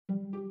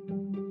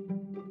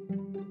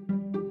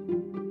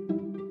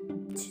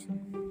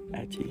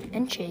JT.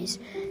 And Chase.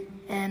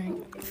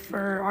 And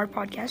for our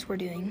podcast, we're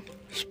doing...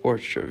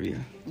 Sports trivia.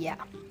 Yeah.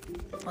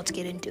 Let's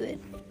get into it.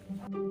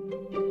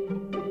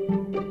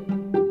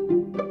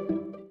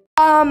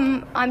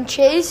 I'm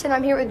Chase, and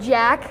I'm here with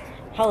Jack.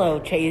 Hello,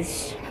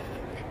 Chase.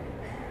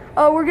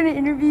 We're going to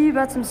interview you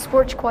about some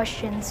sports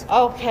questions.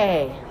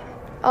 Okay.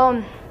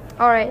 All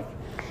right.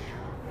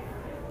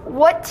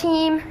 What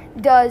team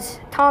does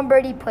Tom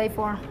Brady play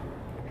for?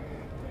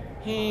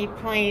 He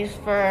plays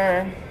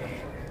for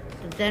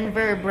the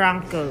Denver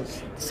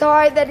Broncos.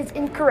 Sorry, that is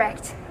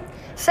incorrect.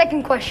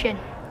 Second question.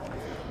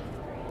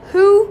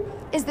 Who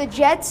is the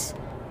Jets'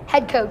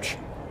 head coach?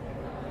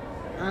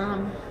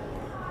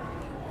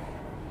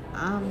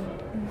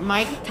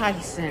 Mike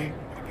Tyson.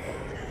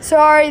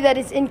 Sorry, that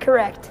is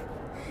incorrect.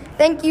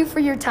 Thank you for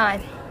your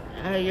time.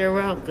 You're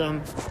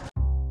welcome.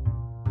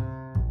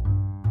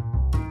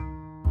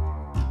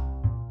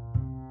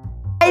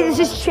 Hey, this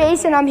is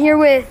Chase, and I'm here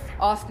with...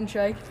 Austin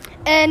Shake.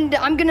 And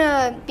I'm going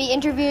to be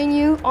interviewing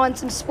you on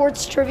some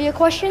sports trivia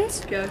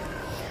questions. Okay.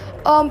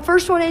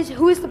 First one is,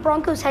 who is the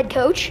Broncos' head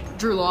coach?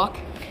 Drew Lock.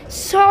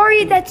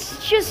 Sorry,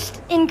 that's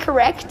just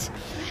incorrect.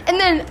 And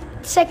then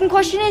second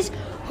question is,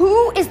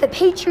 who is the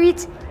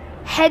Patriots'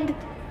 head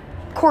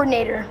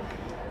coordinator?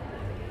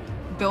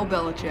 Bill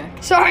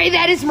Belichick. Sorry,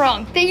 that is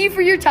wrong. Thank you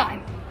for your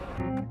time.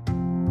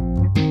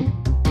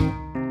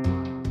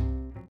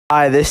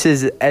 Hi, this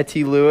is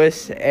Etty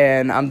Lewis,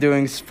 and I'm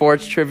doing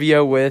sports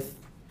trivia with...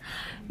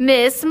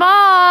 Miss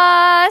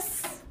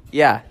Moss.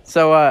 Yeah,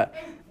 so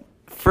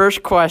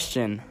first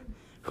question.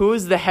 Who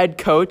is the head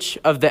coach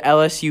of the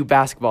LSU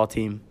basketball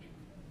team?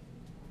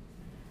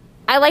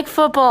 I like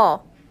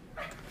football.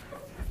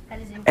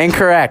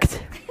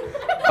 Incorrect.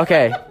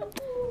 Okay.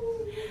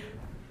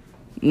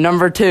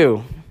 Number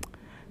 2.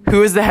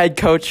 Who is the head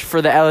coach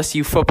for the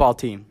LSU football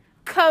team?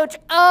 Coach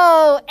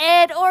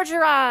Ed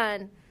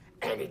Orgeron.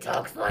 And he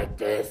talks like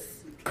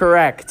this.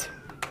 Correct.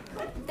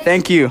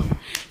 Thank you.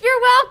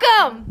 You're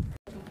welcome.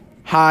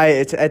 Hi,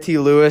 it's Etty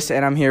Lewis,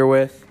 and I'm here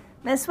with...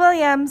 Miss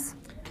Williams.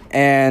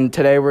 And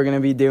today we're going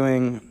to be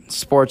doing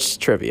sports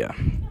trivia.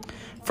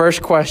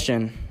 First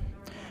question.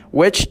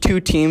 Which 2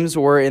 teams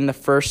were in the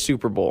first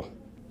Super Bowl?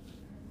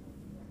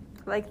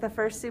 Like the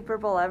first Super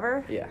Bowl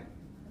ever? Yeah.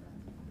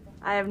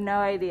 I have no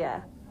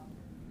idea.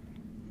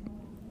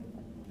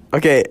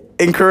 Okay,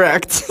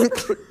 incorrect.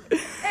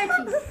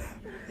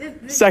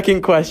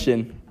 Second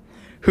question.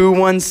 Who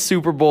won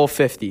Super Bowl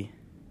 50?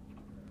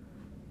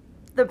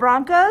 The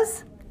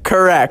Broncos?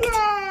 Correct.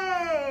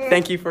 Yay!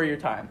 Thank you for your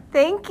time.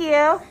 Thank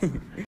you.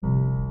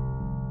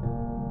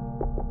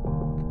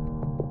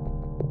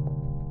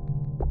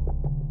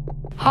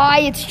 Hi,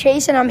 it's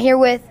Chase, and I'm here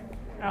with...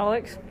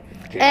 Alex.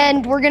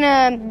 And we're going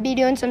to be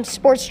doing some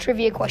sports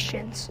trivia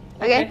questions.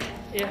 Okay?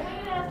 Yeah.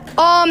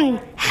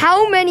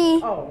 How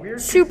many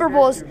Super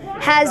Bowls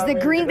has the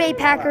Green Bay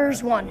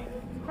Packers won?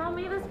 Tell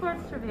me the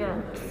sports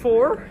trivia.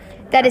 4.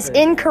 That is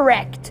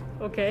incorrect.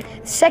 Okay.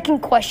 Second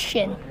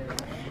question.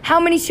 How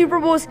many Super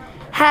Bowls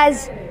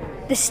has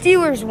the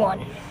Steelers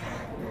won?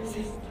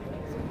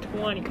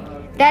 20.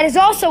 That is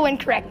also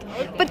incorrect.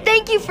 But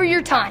thank you for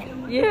your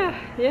time.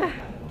 Yeah.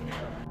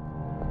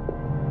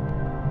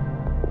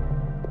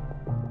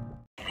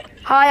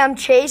 Hi, I'm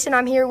Chase, and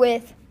I'm here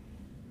with...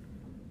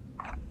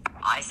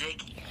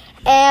 Isaac.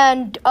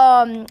 And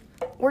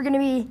we're going to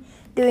be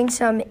doing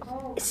some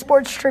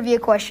sports trivia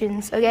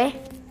questions, okay?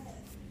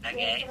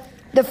 Okay.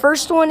 The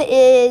first one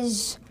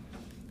is,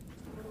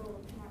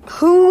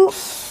 who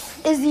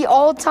is the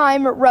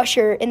all-time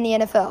rusher in the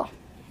NFL?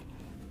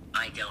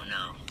 I don't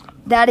know.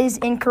 That is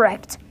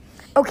incorrect.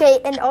 Okay,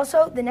 and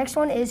also the next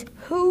one is,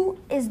 who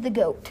is the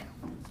GOAT?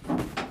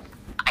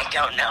 I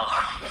don't know.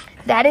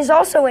 That is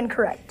also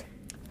incorrect.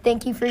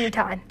 Thank you for your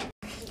time.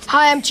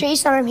 Hi, I'm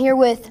Chase, and I'm here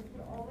with...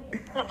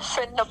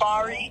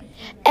 Nabari.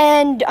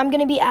 And I'm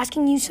going to be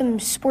asking you some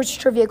sports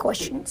trivia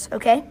questions,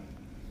 okay?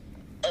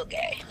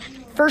 Okay.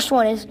 First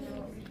one is,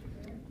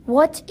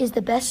 what is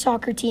the best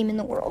soccer team in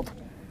the world?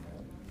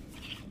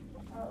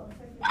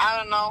 I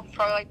don't know.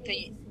 Probably like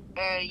the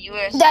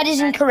U.S. That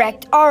is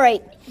incorrect. All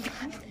right.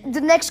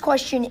 The next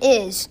question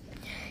is,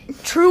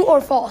 true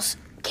or false,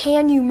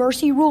 can you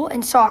mercy rule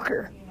in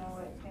soccer?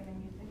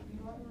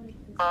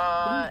 In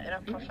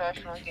a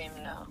professional game,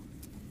 no.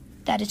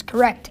 That is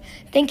correct.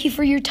 Thank you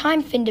for your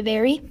time,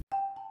 Findaberry.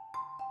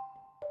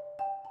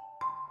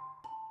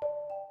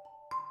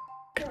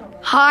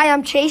 Hi,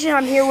 I'm Chase, and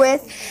I'm here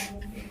with...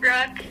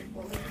 Brooke.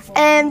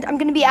 And I'm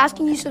going to be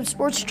asking you some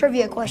sports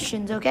trivia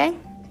questions, okay?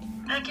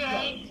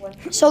 Okay.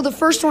 So the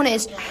first one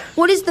is,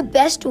 what is the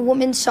best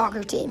women's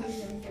soccer team?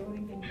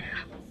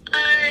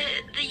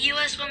 The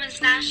U.S.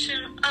 Women's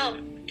National... Oh,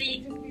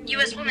 the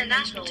U.S. Women's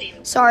National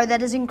Team. Sorry,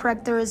 that is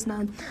incorrect. There is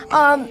none.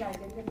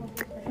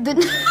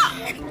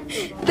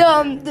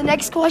 The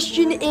next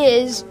question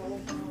is,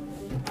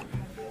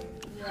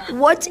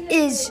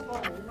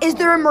 is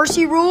there a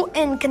mercy rule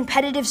in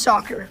competitive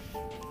soccer?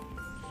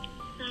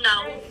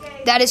 No.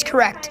 That is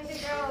correct.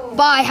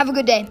 Bye. Have a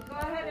good day.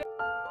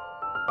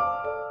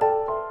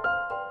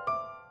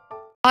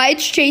 Hi,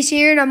 it's Chase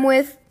here, and I'm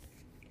with...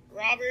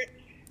 Robert.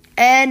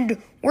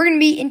 And we're going to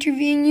be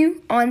interviewing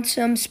you on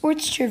some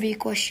sports trivia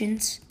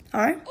questions.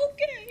 All right?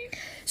 Okay.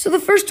 So the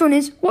first one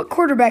is, what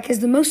quarterback has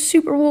the most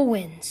Super Bowl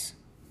wins?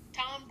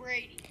 Tom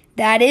Brady.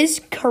 That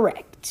is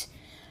correct.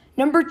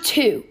 Number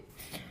 2,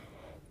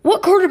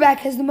 what quarterback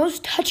has the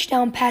most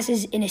touchdown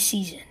passes in a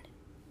season?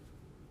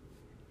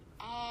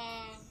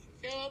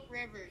 Philip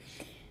Rivers.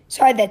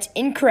 Sorry, that's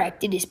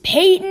incorrect. It is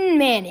Peyton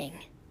Manning.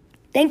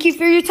 Thank you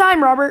for your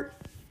time, Robert.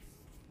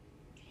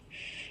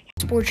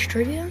 Sports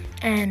trivia,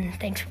 and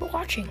thanks for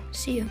watching.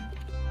 See you.